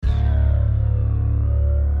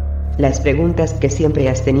Las preguntas que siempre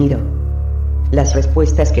has tenido. Las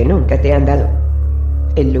respuestas que nunca te han dado.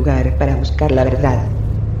 El lugar para buscar la verdad.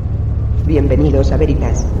 Bienvenidos a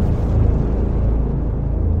Veritas.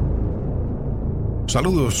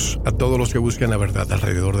 Saludos a todos los que buscan la verdad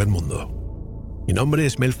alrededor del mundo. Mi nombre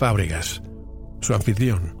es Mel Fábregas, su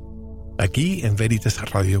anfitrión, aquí en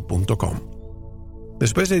veritasradio.com.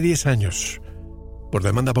 Después de 10 años, por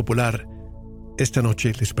demanda popular, esta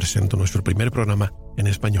noche les presento nuestro primer programa en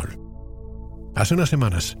español. Hace unas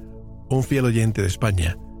semanas, un fiel oyente de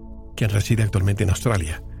España, quien reside actualmente en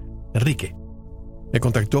Australia, Enrique, me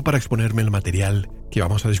contactó para exponerme el material que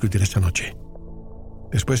vamos a discutir esta noche.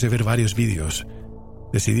 Después de ver varios vídeos,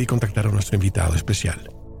 decidí contactar a nuestro invitado especial,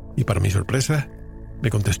 y para mi sorpresa, me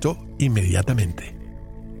contestó inmediatamente.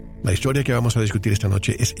 La historia que vamos a discutir esta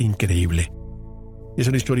noche es increíble. Es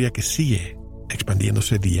una historia que sigue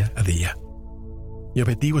expandiéndose día a día. Mi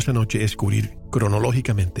objetivo esta noche es cubrir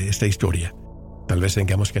cronológicamente esta historia. Tal vez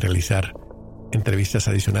tengamos que realizar entrevistas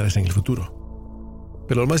adicionales en el futuro.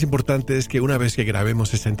 Pero lo más importante es que una vez que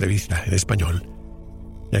grabemos esta entrevista en español,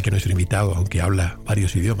 ya que nuestro invitado, aunque habla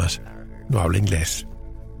varios idiomas, no habla inglés,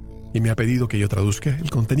 y me ha pedido que yo traduzca el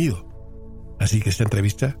contenido. Así que esta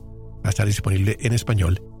entrevista va a estar disponible en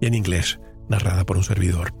español y en inglés, narrada por un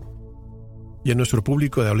servidor. Y en nuestro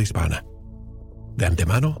público de habla hispana, de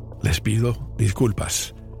antemano les pido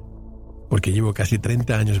disculpas, porque llevo casi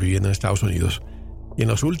 30 años viviendo en Estados Unidos y en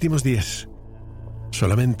los últimos 10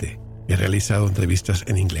 solamente he realizado entrevistas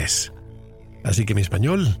en inglés. Así que mi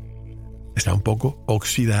español está un poco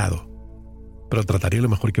oxidado, pero trataré lo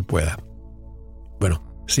mejor que pueda.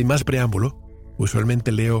 Bueno, sin más preámbulo,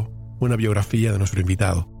 usualmente leo una biografía de nuestro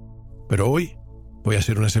invitado, pero hoy voy a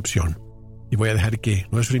hacer una excepción y voy a dejar que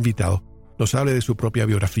nuestro invitado nos hable de su propia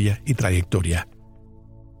biografía y trayectoria.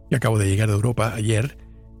 Yo acabo de llegar de Europa ayer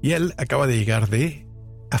y él acaba de llegar de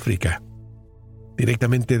África,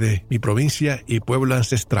 directamente de mi provincia y pueblo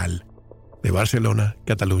ancestral, de Barcelona,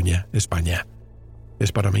 Cataluña, España.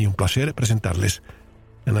 Es para mí un placer presentarles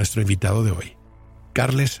a nuestro invitado de hoy,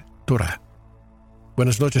 Carles Tora.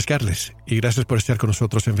 Buenas noches, Carles, y gracias por estar con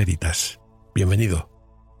nosotros en Veritas. Bienvenido.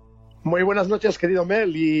 Muy buenas noches, querido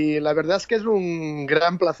Mel, y la verdad es que es un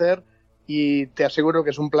gran placer y te aseguro que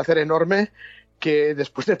es un placer enorme que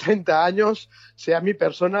después de 30 años sea mi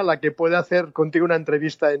persona la que pueda hacer contigo una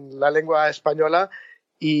entrevista en la lengua española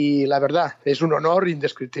y la verdad, es un honor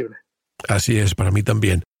indescriptible. Así es, para mí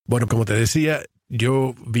también. Bueno, como te decía,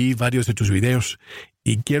 yo vi varios de tus videos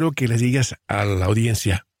y quiero que les digas a la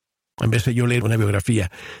audiencia, en vez de yo leer una biografía,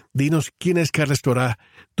 dinos quién es Carles Tora,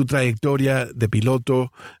 tu trayectoria de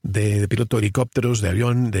piloto de helicópteros, de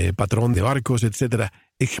avión, de patrón de barcos, etcétera.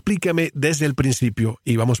 Explícame desde el principio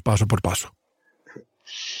y vamos paso por paso.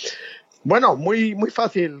 Bueno, muy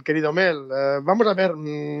fácil, querido Mel. Vamos a ver,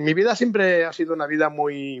 mi vida siempre ha sido una vida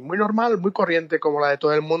muy normal, muy corriente como la de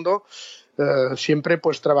todo el mundo. Siempre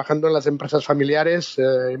pues trabajando en las empresas familiares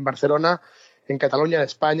en Barcelona, en Cataluña, en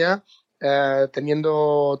España.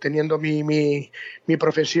 Teniendo mi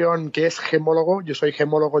profesión, que es gemólogo. Yo soy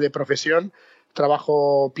gemólogo de profesión,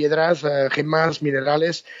 trabajo piedras, gemas,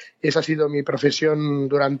 minerales. Esa ha sido mi profesión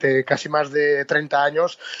durante casi más de 30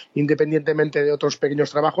 años, independientemente de otros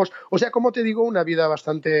pequeños trabajos. O sea, como te digo, una vida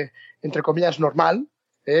bastante, entre comillas, normal,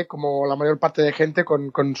 como la mayor parte de gente,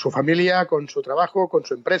 con su familia, con su trabajo, con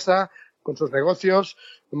su empresa, con sus negocios,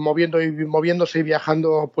 moviéndose y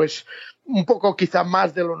viajando pues un poco quizá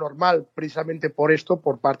más de lo normal, precisamente por esto,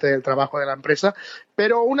 por parte del trabajo de la empresa,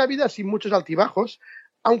 pero una vida sin muchos altibajos,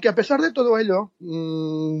 aunque a pesar de todo ello,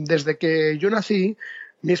 desde que yo nací,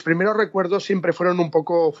 mis primeros recuerdos siempre fueron un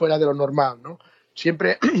poco fuera de lo normal, ¿no?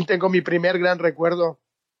 Siempre tengo mi primer gran recuerdo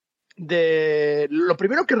lo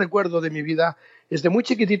primero que recuerdo de mi vida es de muy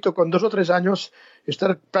chiquitito, con 2 o 3 años,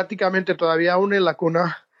 estar prácticamente todavía aún en la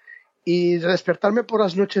cuna y despertarme por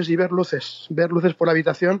las noches y ver luces por la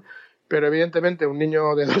habitación, pero evidentemente un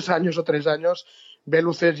niño de 2 años o 3 años ve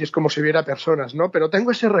luces y es como si viera personas, ¿no? Pero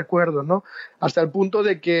tengo ese recuerdo, ¿no? Hasta el punto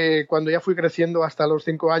de que cuando ya fui creciendo hasta los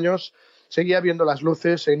 5 años, seguía viendo las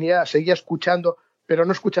luces, seguía escuchando, pero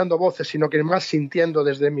no escuchando voces, sino que más sintiendo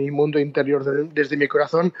desde mi mundo interior, desde mi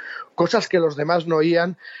corazón, cosas que los demás no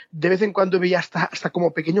oían. De vez en cuando veía hasta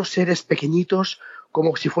como pequeños seres pequeñitos,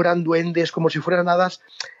 como si fueran duendes, como si fueran hadas.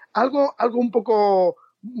 Algo un poco,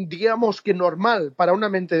 digamos que normal para una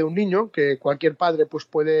mente de un niño, que cualquier padre pues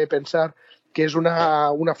puede pensar que es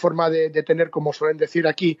una forma de tener, como suelen decir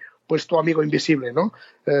aquí, pues tu amigo invisible, ¿no?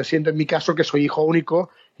 Siendo en mi caso que soy hijo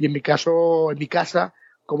único y en mi casa,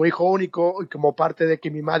 como hijo único y como parte de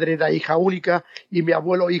que mi madre era hija única y mi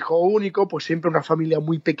abuelo hijo único, pues siempre una familia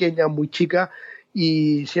muy pequeña, muy chica,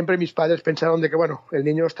 y siempre mis padres pensaron de que, bueno, el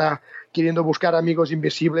niño está queriendo buscar amigos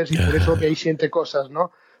invisibles y por eso que ahí siente cosas,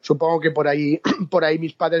 ¿no? Supongo que por ahí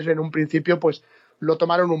mis padres en un principio pues lo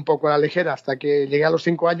tomaron un poco a la ligera hasta que llegué a los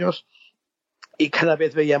 5 años y cada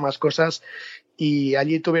vez veía más cosas y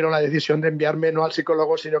allí tuvieron la decisión de enviarme no al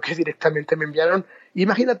psicólogo, sino que directamente me enviaron,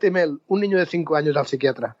 imagínate, Mel, un niño de 5 años al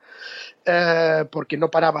psiquiatra, porque no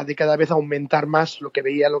paraba de cada vez aumentar más lo que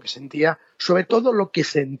veía, lo que sentía, sobre todo lo que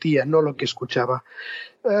sentía, no lo que escuchaba.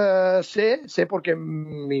 Sé porque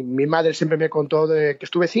mi madre siempre me contó de que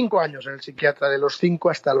estuve 5 años en el psiquiatra, de los 5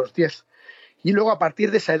 hasta los 10. Y luego a partir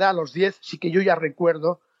de esa edad, a los 10, sí que yo ya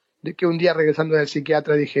recuerdo de que un día regresando del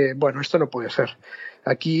psiquiatra dije, bueno, esto no puede ser.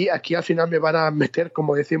 Aquí al final me van a meter,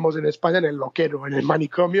 como decimos en España, en el loquero, en el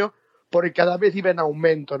manicomio, porque cada vez iba en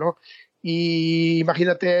aumento, ¿no? Y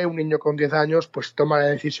imagínate, un niño con 10 años pues toma la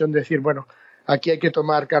decisión de decir, bueno, aquí hay que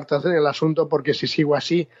tomar cartas en el asunto porque si sigo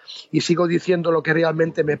así y sigo diciendo lo que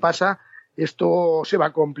realmente me pasa, esto se va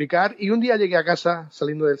a complicar. Y un día llegué a casa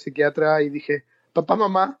saliendo del psiquiatra y dije, papá,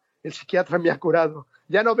 mamá, el psiquiatra me ha curado.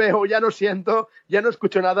 Ya no veo, ya no siento, ya no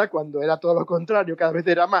escucho nada, cuando era todo lo contrario, cada vez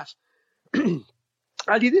era más.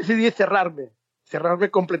 Allí decidí cerrarme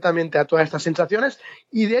completamente a todas estas sensaciones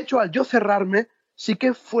y de hecho al yo cerrarme sí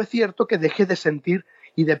que fue cierto que dejé de sentir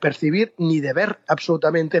y de percibir ni de ver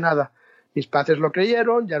absolutamente nada. Mis padres lo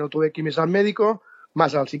creyeron, ya no tuve que ir al médico,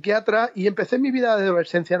 más al psiquiatra y empecé mi vida de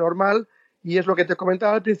adolescencia normal y es lo que te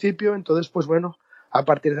comentaba al principio. Entonces, pues bueno, a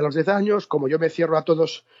partir de los 10 años, como yo me cierro a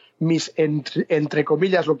todos mis, entre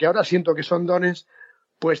comillas, lo que ahora siento que son dones,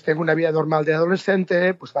 pues tengo una vida normal de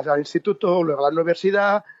adolescente, pues vas al instituto, luego a la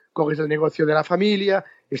universidad, coges el negocio de la familia,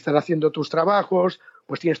 estás haciendo tus trabajos,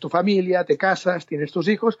 pues tienes tu familia, te casas, tienes tus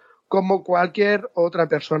hijos, como cualquier otra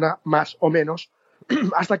persona más o menos,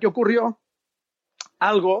 hasta que ocurrió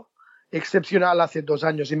algo excepcional hace 2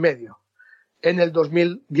 años y medio, en el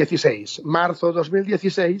 2016, marzo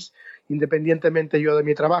 2016, independientemente yo de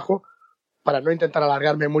mi trabajo, para no intentar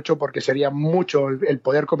alargarme mucho porque sería mucho el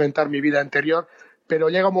poder comentar mi vida anterior, pero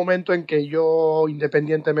llega un momento en que yo,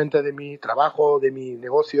 independientemente de mi trabajo, de mi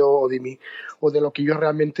negocio o de lo que yo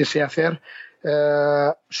realmente sé hacer,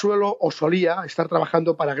 suelo o solía estar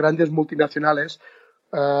trabajando para grandes multinacionales,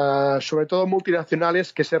 sobre todo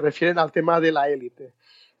multinacionales que se refieren al tema de la élite.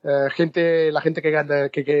 La gente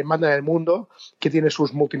que manda en el mundo, que tiene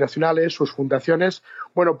sus multinacionales, sus fundaciones.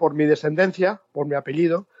 Bueno, por mi descendencia, por mi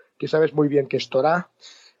apellido, que sabes muy bien que es Tora.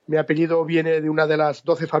 Mi apellido viene de una de las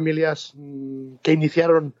 12 familias que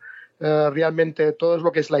iniciaron realmente todo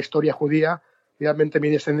lo que es la historia judía. Realmente mi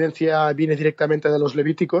descendencia viene directamente de los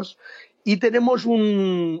levíticos. Y tenemos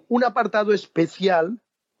un apartado especial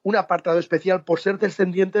por ser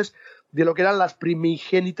descendientes de lo que eran las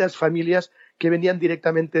primigénitas familias que venían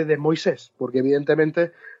directamente de Moisés, porque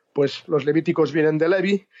evidentemente pues los levíticos vienen de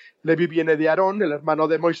Levi viene de Aarón, el hermano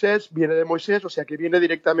de Moisés, viene de Moisés, o sea que viene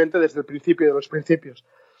directamente desde el principio de los principios.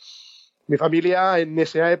 Mi familia en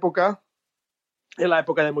esa época, en la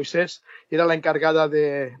época de Moisés, era la encargada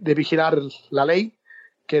de vigilar la ley,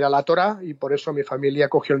 que era la Tora, y por eso mi familia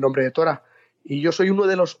cogió el nombre de Tora. Y yo soy uno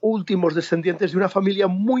de los últimos descendientes de una familia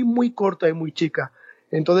muy, muy corta y muy chica.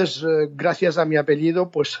 Entonces, gracias a mi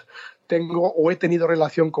apellido, pues he tenido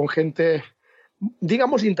relación con gente,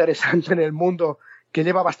 digamos, interesante en el mundo, que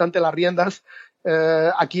lleva bastante las riendas.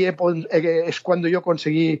 Aquí es cuando yo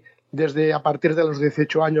conseguí, a partir de los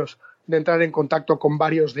 18 años, de entrar en contacto con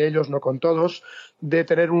varios de ellos, no con todos, de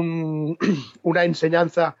tener una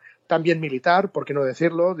enseñanza también militar, por qué no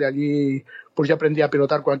decirlo. De allí pues ya aprendí a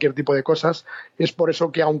pilotar cualquier tipo de cosas. Es por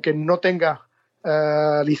eso que aunque no tenga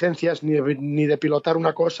licencias ni de pilotar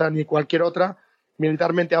una cosa ni cualquier otra,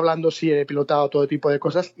 militarmente hablando sí he pilotado todo tipo de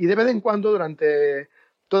cosas y de vez en cuando durante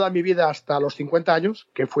toda mi vida hasta los 50 años,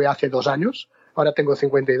 que fue hace 2 años, ahora tengo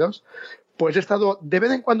 52, pues he estado de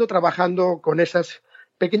vez en cuando trabajando con esas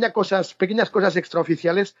pequeñas cosas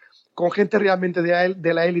extraoficiales con gente realmente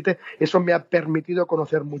de la élite. Eso me ha permitido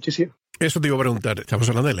conocer muchísimo. Eso te iba a preguntar, estamos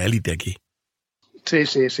hablando de la élite aquí.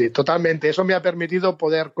 Sí, totalmente. Eso me ha permitido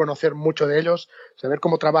poder conocer mucho de ellos, saber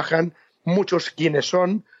cómo trabajan, muchos quiénes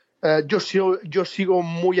son. Yo sigo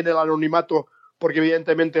muy en el anonimato porque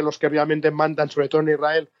evidentemente los que realmente mandan, sobre todo en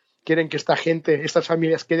Israel, quieren que estas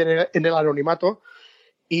familias queden en el anonimato,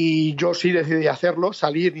 y yo sí decidí hacerlo,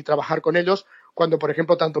 salir y trabajar con ellos, cuando por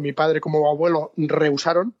ejemplo tanto mi padre como mi abuelo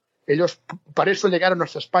rehusaron. Ellos para eso llegaron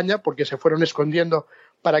hasta España, porque se fueron escondiendo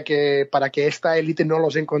para que esta élite no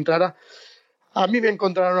los encontrara. A mí me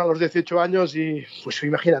encontraron a los 18 años y pues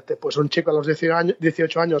imagínate, pues un chico a los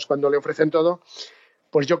 18 años cuando le ofrecen todo,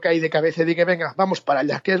 pues yo caí de cabeza y dije, venga, vamos para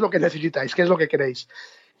allá, ¿qué es lo que necesitáis? ¿Qué es lo que queréis?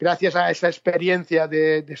 gracias a esa experiencia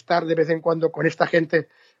de estar de vez en cuando con esta gente,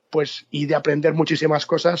 pues, y de aprender muchísimas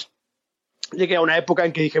cosas, llegué a una época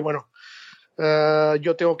en que dije, bueno,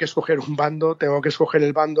 yo tengo que escoger un bando, tengo que escoger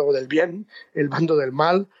el bando del bien, el bando del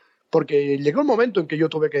mal, porque llegó un momento en que yo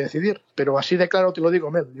tuve que decidir, pero así de claro te lo digo,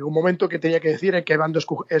 Mel, llegó un momento que tenía que decir en qué bando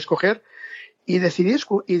escoger y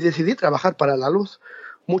decidí trabajar para la luz.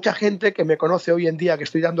 Mucha gente que me conoce hoy en día, que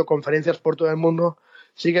estoy dando conferencias por todo el mundo,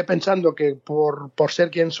 sigue pensando que por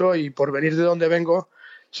ser quien soy y por venir de donde vengo,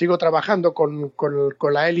 sigo trabajando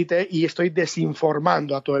con la élite y estoy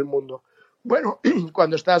desinformando a todo el mundo. Bueno,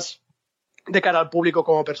 cuando estás de cara al público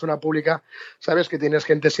como persona pública, sabes que tienes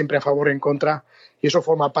gente siempre a favor o en contra y eso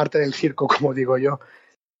forma parte del circo, como digo yo.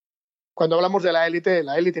 Cuando hablamos de la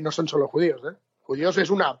élite no son solo judíos, ¿eh? Judíos es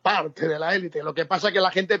una parte de la élite. Lo que pasa es que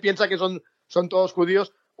la gente piensa que son todos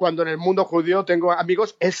judíos, cuando en el mundo judío tengo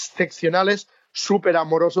amigos excepcionales, súper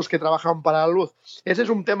amorosos que trabajan para la luz. Ese es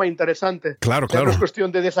un tema interesante. Claro. No es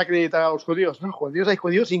cuestión de desacreditar a los judíos. No, hay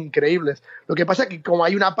judíos increíbles. Lo que pasa es que como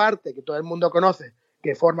hay una parte que todo el mundo conoce,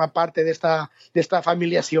 que forma parte de esta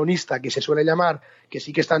familia sionista, que se suele llamar, que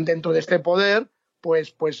sí que están dentro de este poder,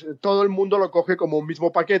 pues todo el mundo lo coge como un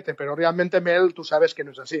mismo paquete, pero realmente, Mel, tú sabes que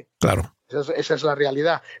no es así. Claro. Esa es la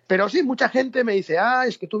realidad. Pero sí, mucha gente me dice,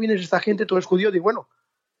 es que tú vienes de esta gente, tú eres judío. Digo, bueno,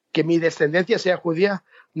 que mi descendencia sea judía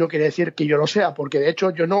no quiere decir que yo lo sea, porque de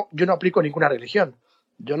hecho yo no aplico ninguna religión.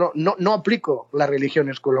 Yo no aplico las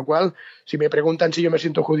religiones, con lo cual, si me preguntan si yo me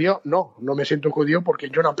siento judío, no me siento judío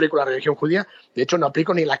porque yo no aplico la religión judía. De hecho, no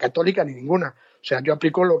aplico ni la católica ni ninguna. O sea, yo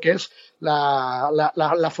aplico lo que es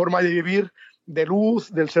la forma de vivir de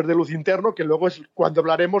luz, del ser de luz interno, que luego es cuando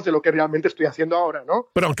hablaremos de lo que realmente estoy haciendo ahora, ¿no?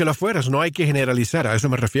 Pero aunque lo fueras, no hay que generalizar, a eso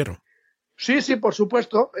me refiero. Sí, por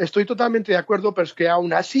supuesto, estoy totalmente de acuerdo, pero es que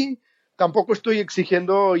aún así tampoco estoy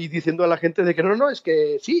exigiendo y diciendo a la gente de que no, es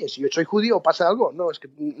que sí, si yo soy judío pasa algo. No, es que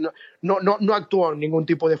no actúo en ningún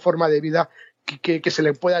tipo de forma de vida que se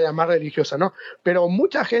le pueda llamar religiosa, ¿no? Pero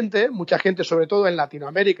mucha gente, sobre todo en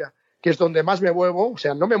Latinoamérica, que es donde más me muevo, o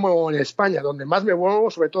sea, no me muevo en España, donde más me muevo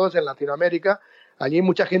sobre todo es en Latinoamérica. Allí hay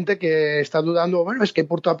mucha gente que está dudando, bueno, es que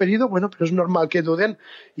por tu apellido, bueno, pero es normal que duden.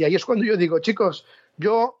 Y ahí es cuando yo digo, chicos,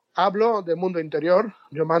 yo hablo del mundo interior,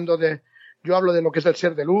 yo hablo de lo que es el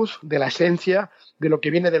ser de luz, de la esencia, de lo que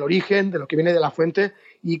viene del origen, de lo que viene de la fuente,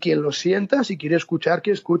 y quien lo sienta, si quiere escuchar, que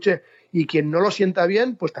escuche, y quien no lo sienta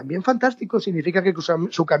bien, pues también fantástico, significa que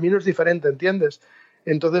su camino es diferente, ¿entiendes?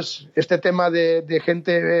 Entonces, este tema de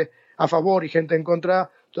gente a favor y gente en contra,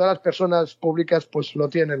 todas las personas públicas pues lo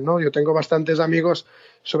tienen, ¿no? Yo tengo bastantes amigos,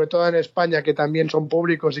 sobre todo en España, que también son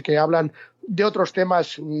públicos y que hablan de otros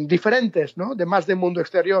temas diferentes, ¿no? De más del mundo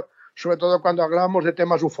exterior, sobre todo cuando hablamos de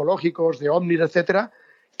temas ufológicos, de ovnis, etcétera,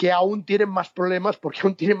 que aún tienen más problemas porque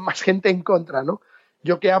aún tienen más gente en contra, ¿no?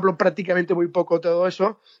 Yo que hablo prácticamente muy poco de todo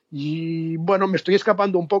eso y, bueno, me estoy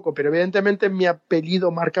escapando un poco, pero evidentemente mi apellido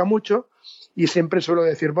marca mucho y siempre suelo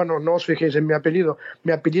decir, bueno, no os fijéis en mi apellido.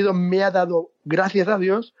 Mi apellido me ha dado, gracias a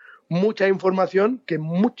Dios, mucha información que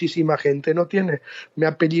muchísima gente no tiene. Mi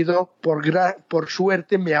apellido, por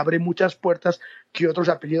suerte, me abre muchas puertas que otros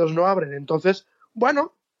apellidos no abren. Entonces,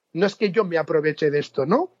 bueno, no es que yo me aproveche de esto,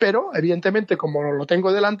 ¿no? Pero, evidentemente, como lo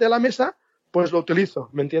tengo delante de la mesa, pues lo utilizo.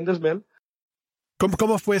 ¿Me entiendes, Mel?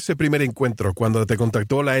 ¿Cómo fue ese primer encuentro cuando te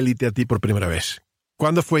contactó la élite a ti por primera vez?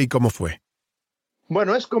 ¿Cuándo fue y cómo fue?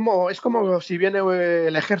 Bueno, es como si viene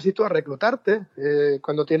el ejército a reclutarte.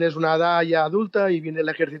 Cuando tienes una edad ya adulta y viene el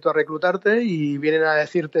ejército a reclutarte y vienen a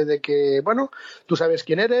decirte de que, bueno, tú sabes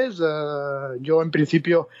quién eres. Yo, en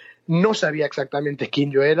principio, no sabía exactamente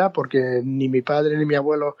quién yo era porque ni mi padre ni mi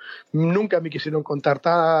abuelo nunca me quisieron contar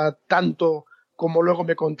tanto como luego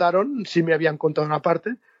me contaron, si me habían contado una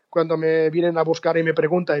parte. Cuando me vienen a buscar y me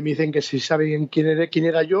preguntan y me dicen que si saben quién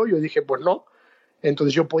era yo dije, pues no.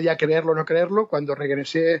 Entonces yo podía creerlo o no creerlo. Cuando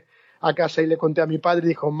regresé a casa y le conté a mi padre,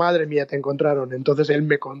 dijo, madre mía, te encontraron. Entonces él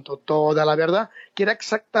me contó toda la verdad, que era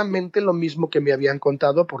exactamente lo mismo que me habían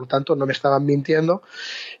contado, por lo tanto no me estaban mintiendo.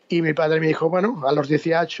 Y mi padre me dijo, bueno, a los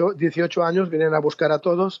 18 años vienen a buscar a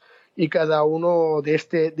todos y cada uno de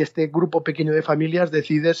este grupo pequeño de familias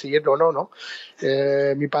decide si ir o no.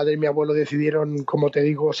 Mi padre y mi abuelo decidieron, como te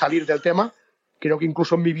digo, salir del tema. Creo que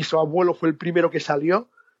incluso mi bisabuelo fue el primero que salió,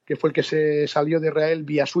 que fue el que se salió de Israel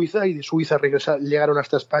vía Suiza y de Suiza llegaron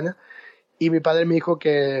hasta España. Y mi padre me dijo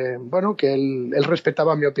que, bueno, que él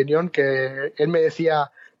respetaba mi opinión, que él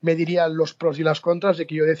me diría los pros y las contras de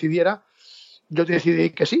que yo decidiera. Yo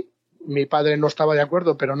decidí que sí. Mi padre no estaba de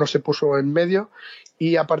acuerdo, pero no se puso en medio.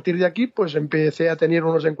 Y a partir de aquí, pues empecé a tener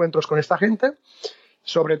unos encuentros con esta gente,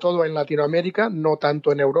 sobre todo en Latinoamérica, no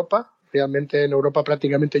tanto en Europa. Realmente en Europa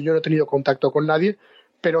prácticamente yo no he tenido contacto con nadie,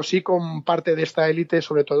 pero sí con parte de esta élite,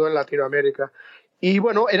 sobre todo en Latinoamérica. Y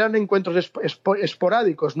bueno, eran encuentros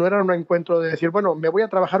esporádicos, no era un encuentro de decir, bueno, me voy a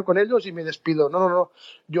trabajar con ellos y me despido. No, no, no.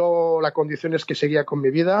 Yo, la condición es que seguía con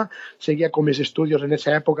mi vida, seguía con mis estudios en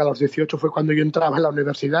esa época, a los 18 fue cuando yo entraba en la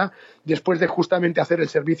universidad, después de justamente hacer el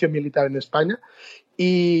servicio militar en España.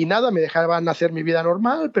 Y nada, me dejaban hacer mi vida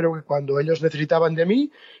normal, pero cuando ellos necesitaban de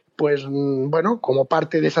mí, pues bueno, como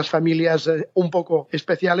parte de esas familias un poco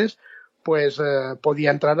especiales, pues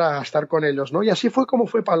podía entrar a estar con ellos, ¿no? Y así fue como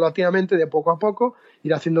fue paulatinamente, de poco a poco,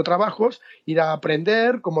 ir haciendo trabajos, ir a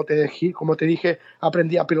aprender, como te dije,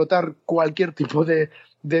 aprendí a pilotar cualquier tipo de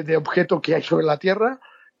objeto que hay sobre la Tierra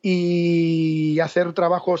y hacer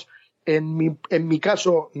trabajos, en mi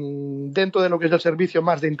caso, dentro de lo que es el servicio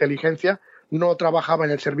más de inteligencia. No trabajaba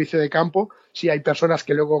en el servicio de campo, sí hay personas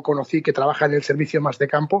que luego conocí que trabajan en el servicio más de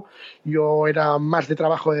campo, yo era más de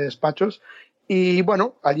trabajo de despachos. Y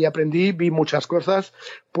bueno, allí aprendí, vi muchas cosas,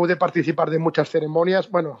 pude participar de muchas ceremonias.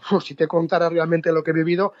 Bueno, si te contara realmente lo que he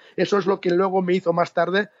vivido, eso es lo que luego me hizo más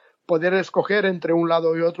tarde poder escoger entre un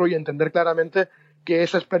lado y otro y entender claramente que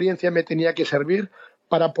esa experiencia me tenía que servir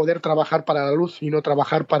para poder trabajar para la luz y no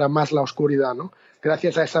trabajar para más la oscuridad, ¿no?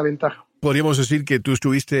 Gracias a esa ventaja. Podríamos decir que tú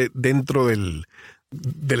estuviste dentro del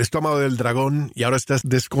estómago del dragón y ahora estás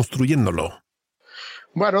desconstruyéndolo.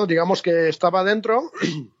 Bueno, digamos que estaba dentro,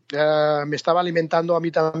 me estaba alimentando a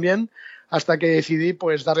mí también, hasta que decidí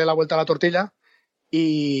pues darle la vuelta a la tortilla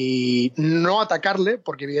y no atacarle,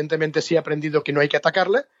 porque evidentemente sí he aprendido que no hay que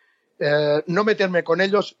atacarle, no meterme con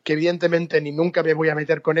ellos, que evidentemente ni nunca me voy a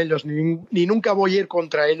meter con ellos, ni nunca voy a ir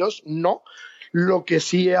contra ellos, no. Lo que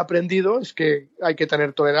sí he aprendido es que hay que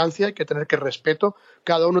tener tolerancia, hay que tener respeto,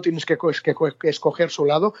 cada uno tiene que escoger su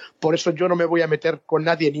lado, por eso yo no me voy a meter con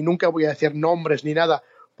nadie, ni nunca voy a decir nombres ni nada,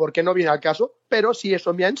 porque no viene al caso, pero sí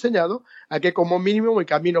eso me ha enseñado a que como mínimo mi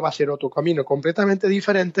camino va a ser otro camino completamente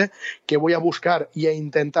diferente, que voy a buscar y a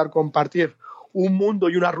intentar compartir un mundo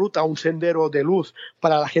y una ruta, un sendero de luz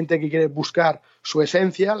para la gente que quiere buscar su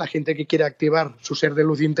esencia, la gente que quiere activar su ser de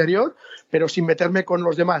luz interior, pero sin meterme con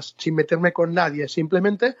los demás, sin meterme con nadie,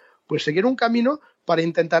 simplemente pues seguir un camino para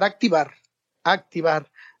intentar activar,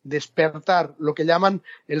 despertar, lo que llaman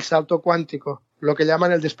el salto cuántico, lo que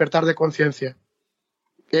llaman el despertar de conciencia.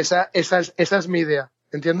 Esa es mi idea,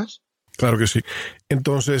 ¿entiendes? Claro que sí.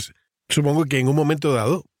 Entonces, supongo que en un momento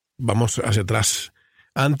dado, vamos hacia atrás,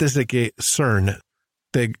 antes de que CERN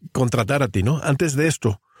te contratara a ti, ¿no? Antes de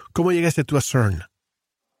esto, ¿cómo llegaste tú a CERN?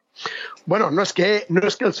 Bueno, no es que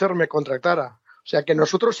el CERN me contratara. O sea, que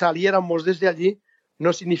nosotros saliéramos desde allí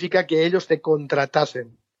no significa que ellos te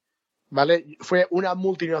contratasen, ¿vale? Fue una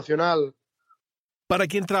multinacional. ¿Para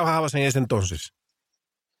quién trabajabas en ese entonces?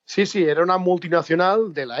 Sí, era una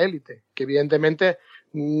multinacional de la élite, que evidentemente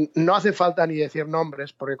no hace falta ni decir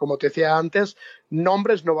nombres, porque como te decía antes,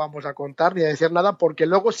 nombres no vamos a contar ni a decir nada, porque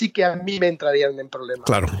luego sí que a mí me entrarían en problemas.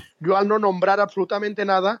 Claro. Yo al no nombrar absolutamente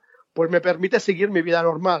nada, pues me permite seguir mi vida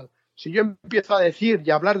normal. Si yo empiezo a decir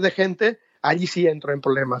y a hablar de gente, allí sí entro en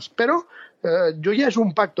problemas. Pero yo ya es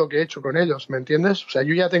un pacto que he hecho con ellos, ¿me entiendes? O sea,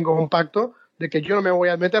 yo ya tengo un pacto de que yo no me voy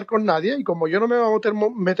a meter con nadie, y como yo no me voy a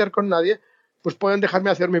meter con nadie, pues pueden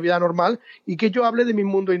dejarme hacer mi vida normal y que yo hable de mi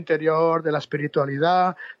mundo interior, de la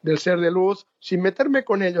espiritualidad, del ser de luz, sin meterme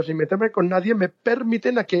con ellos, sin meterme con nadie, me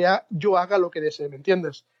permiten a que yo haga lo que desee, ¿me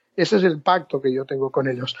entiendes? Ese es el pacto que yo tengo con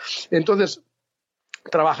ellos. Entonces,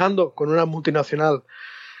 trabajando con una multinacional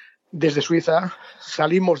desde Suiza,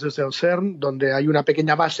 salimos desde el CERN, donde hay una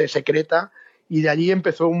pequeña base secreta, y de allí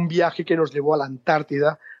empezó un viaje que nos llevó a la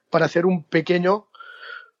Antártida para hacer un pequeño,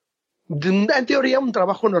 en teoría, un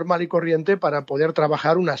trabajo normal y corriente para poder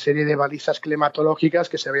trabajar una serie de balizas climatológicas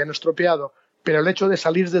que se habían estropeado. Pero el hecho de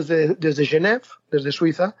salir desde Genève, desde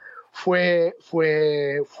Suiza, fue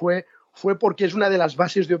porque es una de las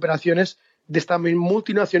bases de operaciones de esta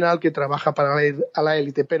multinacional que trabaja para la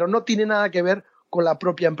élite. Pero no tiene nada que ver con la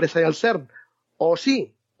propia empresa del CERN. O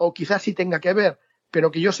sí, o quizás sí tenga que ver,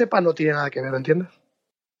 pero que yo sepa no tiene nada que ver, ¿entiendes?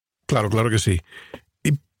 Claro que sí.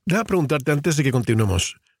 Y déjame preguntarte antes de que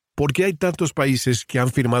continuemos, ¿por qué hay tantos países que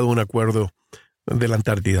han firmado un acuerdo de la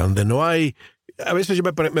Antártida donde no hay? A veces yo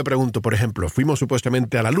me pregunto, por ejemplo, fuimos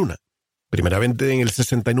supuestamente a la Luna, primeramente en el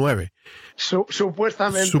 69.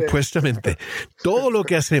 Supuestamente. Todo lo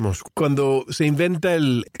que hacemos, cuando se inventa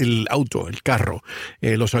el auto, el carro,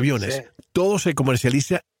 los aviones, sí, todo se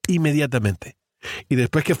comercializa inmediatamente. Y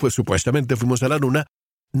después que supuestamente fuimos a la Luna,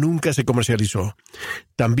 nunca se comercializó.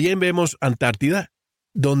 También vemos Antártida,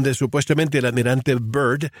 donde supuestamente el almirante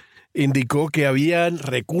Byrd indicó que habían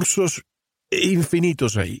recursos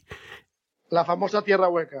infinitos ahí. La famosa tierra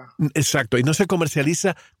hueca. Exacto, y no se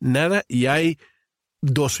comercializa nada y hay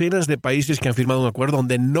docenas de países que han firmado un acuerdo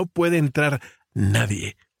donde no puede entrar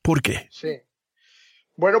nadie. ¿Por qué? Sí.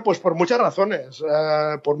 Bueno, pues por muchas razones.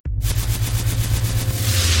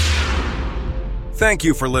 Thank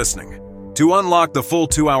you for listening. To unlock the full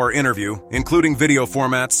 2-hour interview, including video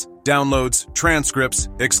formats, downloads, transcripts,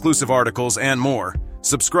 exclusive articles, and more,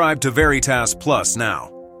 subscribe to Veritas Plus now.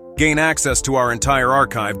 Gain access to our entire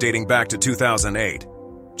archive dating back to 2008.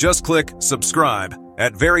 Just click subscribe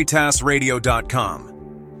at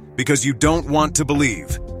veritasradio.com. Because you don't want to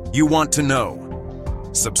believe, you want to know.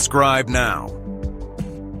 Subscribe now.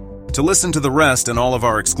 To listen to the rest and all of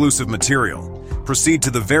our exclusive material, proceed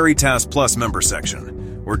to the Veritas Plus member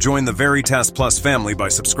section, or join the Veritas Plus family by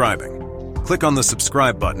subscribing. Click on the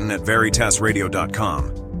subscribe button at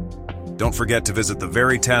veritasradio.com. Don't forget to visit the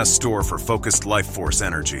Veritas store for focused life force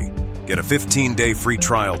energy. Get a 15-day free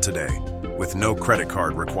trial today, with no credit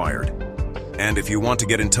card required. And if you want to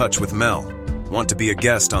get in touch with Mel, want to be a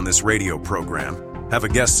guest on this radio program, have a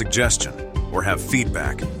guest suggestion, or have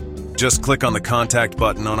feedback, just click on the contact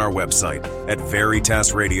button on our website at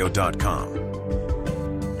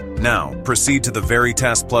veritasradio.com. Now, proceed to the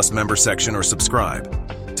Veritas Plus member section or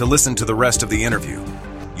subscribe to listen to the rest of the interview.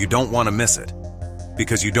 You don't want to miss it.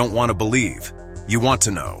 Because you don't want to believe, you want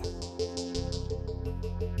to know.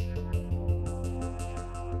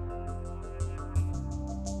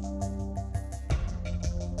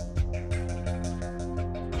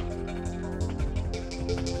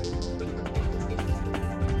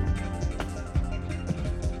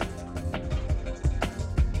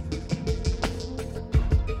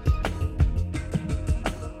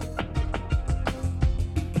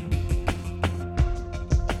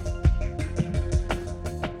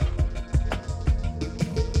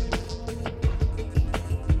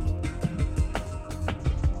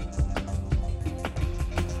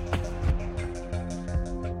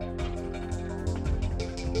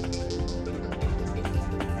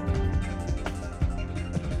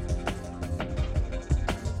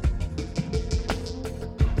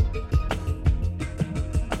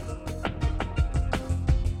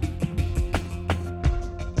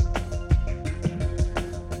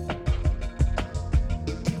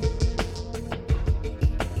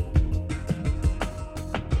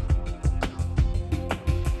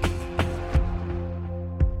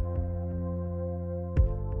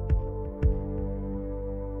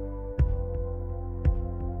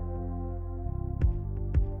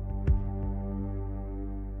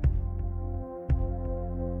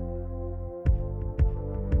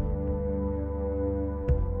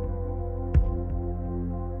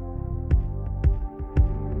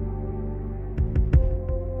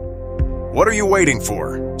 What are you waiting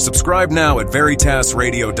for? Subscribe now at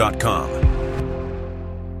veritasradio.com.